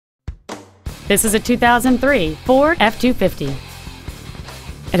This is a 2003 Ford F-250.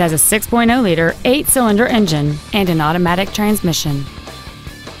 It has a 6.0-liter 8-cylinder engine and an automatic transmission.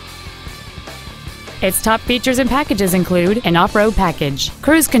 Its top features and packages include an off-road package,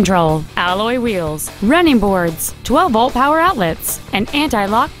 cruise control, alloy wheels, running boards, 12-volt power outlets, an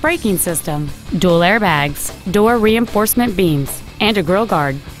anti-lock braking system, dual airbags, door reinforcement beams, and a grille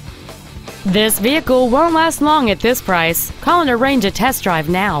guard. This vehicle won't last long at this price. Call and arrange a test drive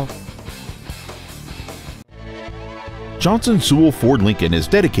now. Johnson Sewell Ford Lincoln is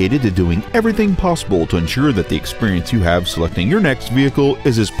dedicated to doing everything possible to ensure that the experience you have selecting your next vehicle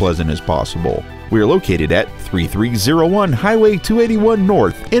is as pleasant as possible. We are located at 3301 Highway 281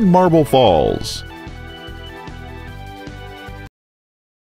 North in Marble Falls.